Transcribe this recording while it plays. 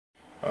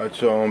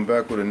Alright y'all, I'm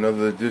back with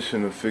another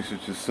edition of Fix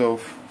It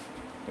Yourself.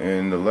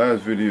 In the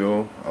last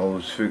video, I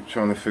was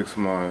trying to fix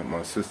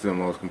my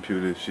sister-in-law's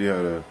computer. She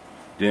had a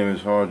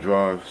damaged hard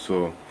drive,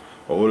 so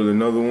I ordered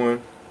another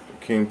one.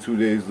 It came 2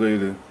 days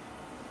later.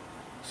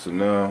 So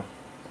now,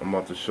 I'm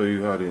about to show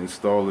you how to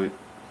install it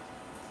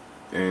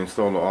and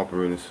install the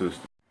operating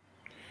system.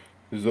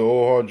 This is the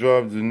old hard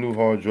drive, this is the new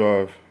hard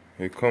drive.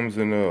 It comes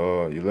in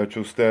a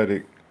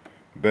electrostatic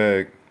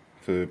bag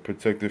to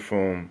protect it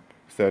from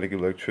static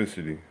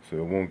electricity, so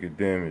it won't get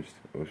damaged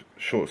or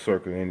short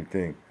circuit or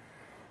anything.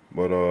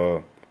 But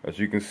as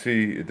you can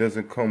see, it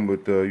doesn't come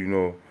with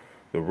the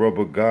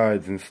rubber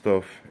guides and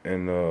stuff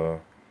and the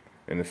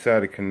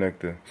SATA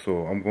connector.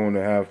 So I'm going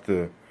to have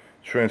to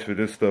transfer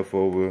this stuff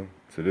over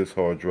to this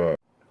hard drive.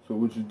 So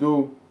what you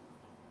do,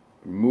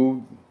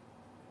 remove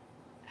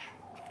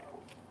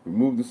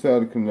the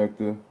SATA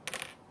connector,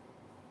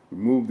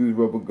 remove these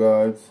rubber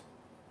guides.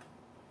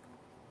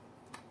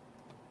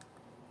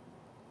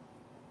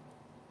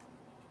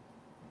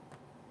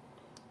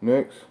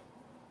 Next,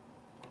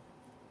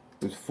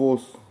 there's four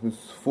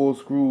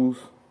screws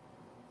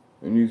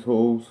in these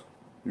holes.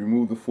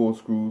 Remove the 4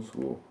 screws.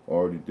 Well, I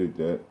already did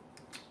that.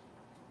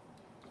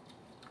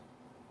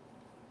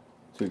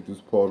 Take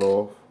this part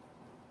off.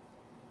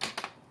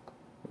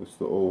 It's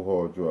the old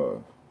hard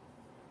drive.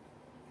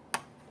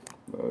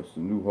 Now it's the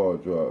new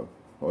hard drive.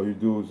 All you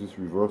do is just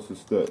reverse the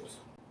steps.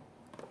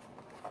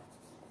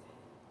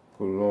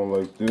 Put it on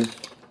like this.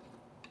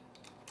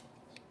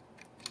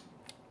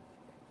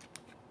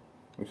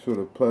 Make sure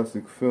the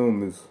plastic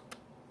film is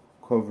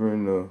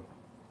covering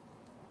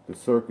the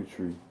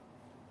circuitry.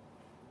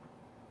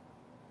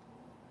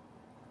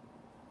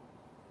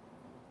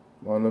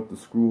 Line up the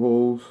screw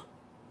holes.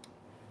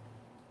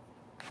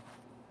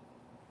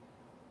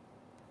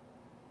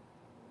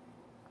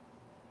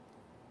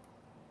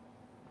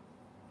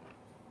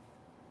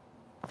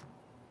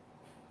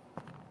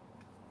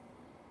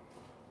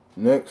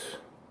 Next,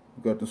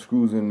 we got the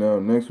screws in now.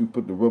 Next, we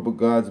put the rubber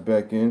guides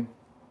back on.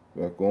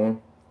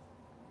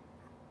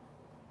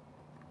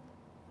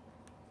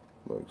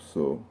 Like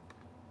so.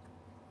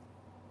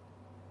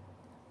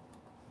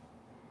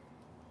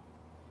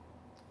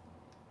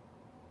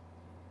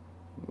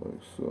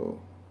 Like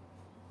so.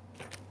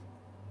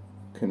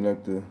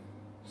 Connector,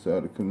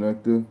 SATA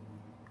connector.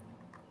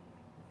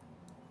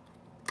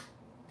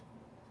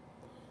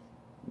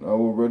 Now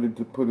we're ready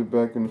to put it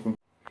back in the computer.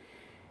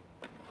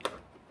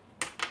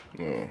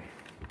 Now,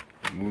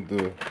 remove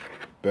the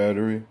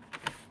battery.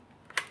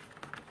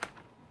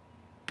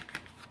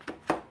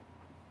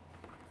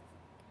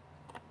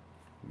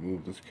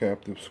 Remove this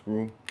captive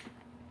screw.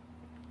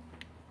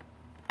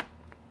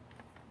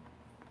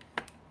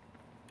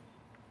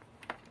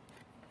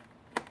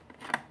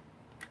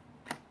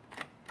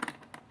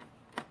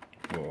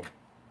 Well,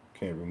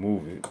 can't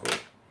remove it,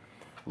 but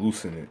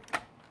loosen it.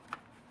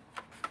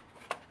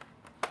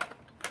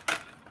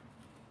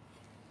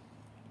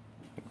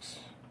 Let's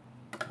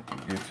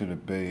get to the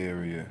bay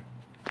area.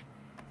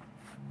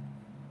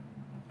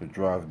 The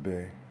drive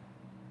bay,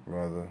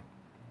 rather.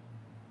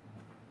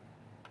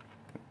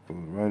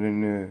 Goes right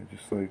in there,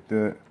 just like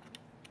that.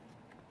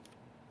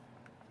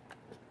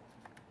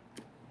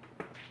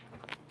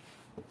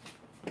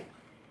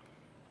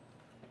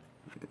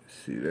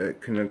 See that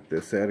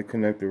SATA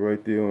connector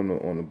right there on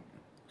the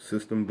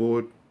system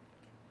board.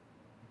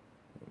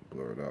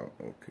 Blur it out.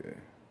 Okay,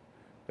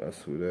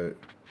 that's where that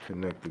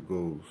connector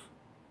goes.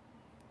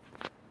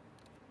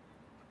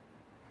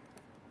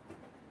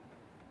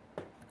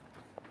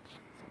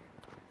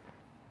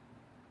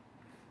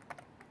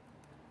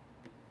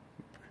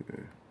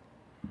 Okay.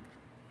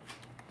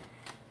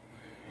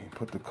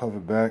 Put the cover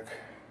back.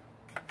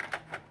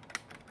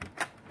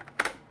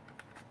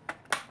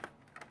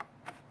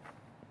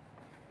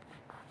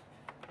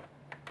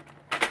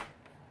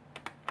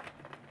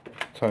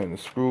 Tighten the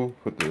screw.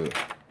 Put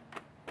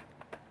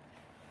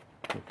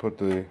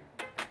the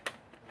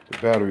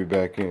battery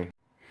back in.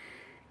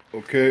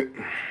 Okay,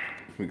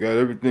 we got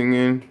everything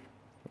in.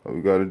 All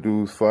we gotta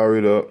do is fire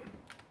it up.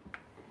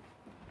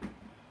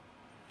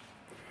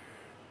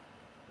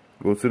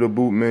 Go to the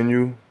boot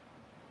menu,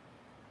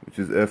 which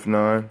is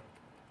F9.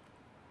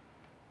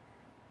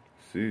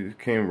 See, it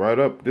came right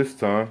up this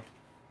time.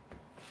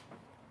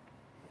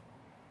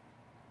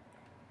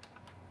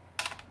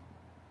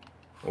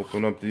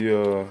 Open up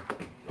the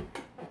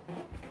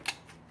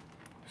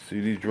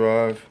CD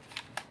drive.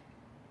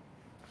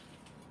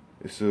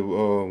 It's a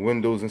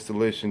Windows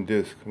installation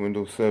disk,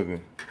 Windows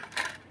 7.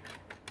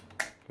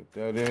 Put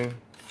that in.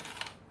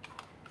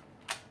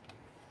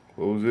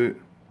 Close it.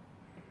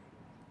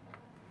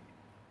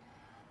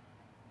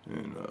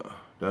 And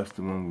that's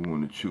the one we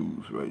want to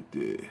choose right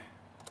there.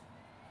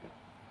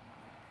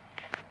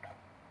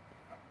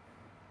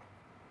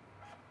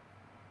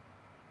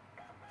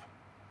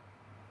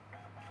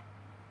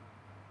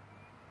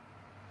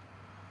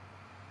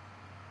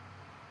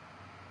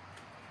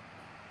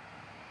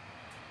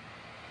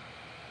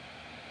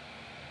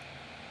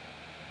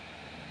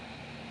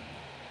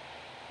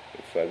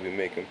 Looks like we're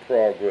making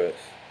progress.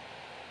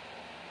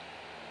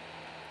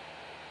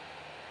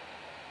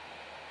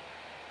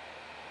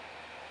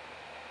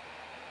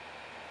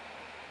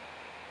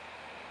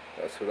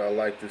 That's what I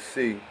like to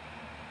see. It's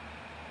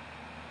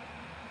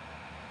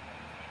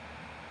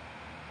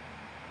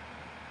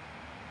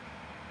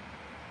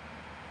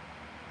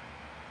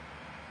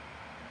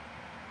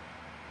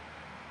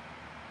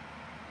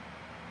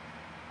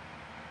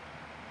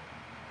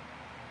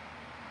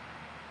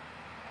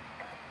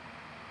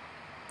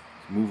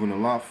moving a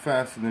lot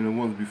faster than it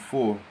was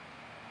before.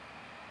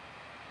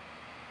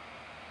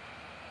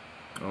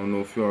 I don't know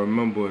if y'all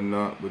remember or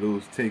not, but it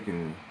was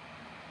taking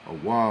a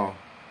while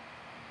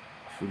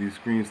for these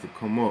screens to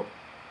come up.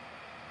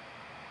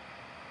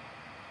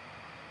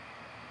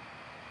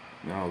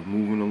 Now it's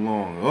moving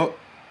along. Oh,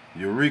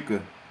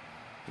 Eureka.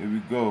 Here we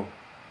go.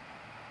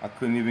 I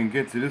couldn't even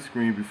get to this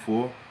screen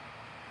before.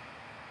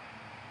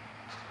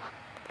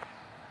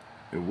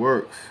 It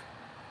works.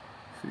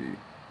 See,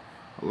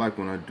 I like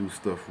when I do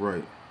stuff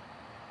right.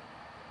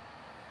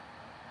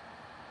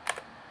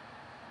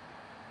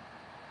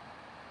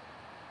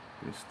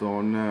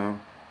 Install now.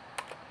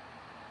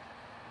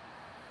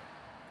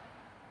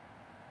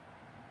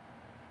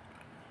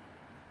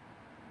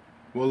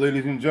 Well,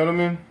 ladies and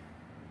gentlemen,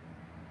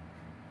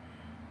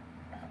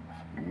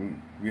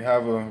 we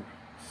have a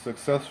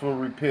successful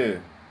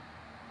repair.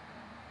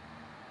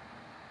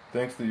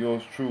 Thanks to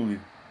yours truly.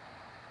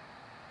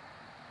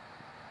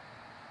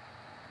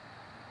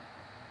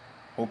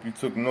 Hope you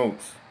took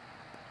notes.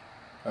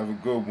 Have a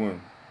good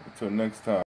one. Until next time.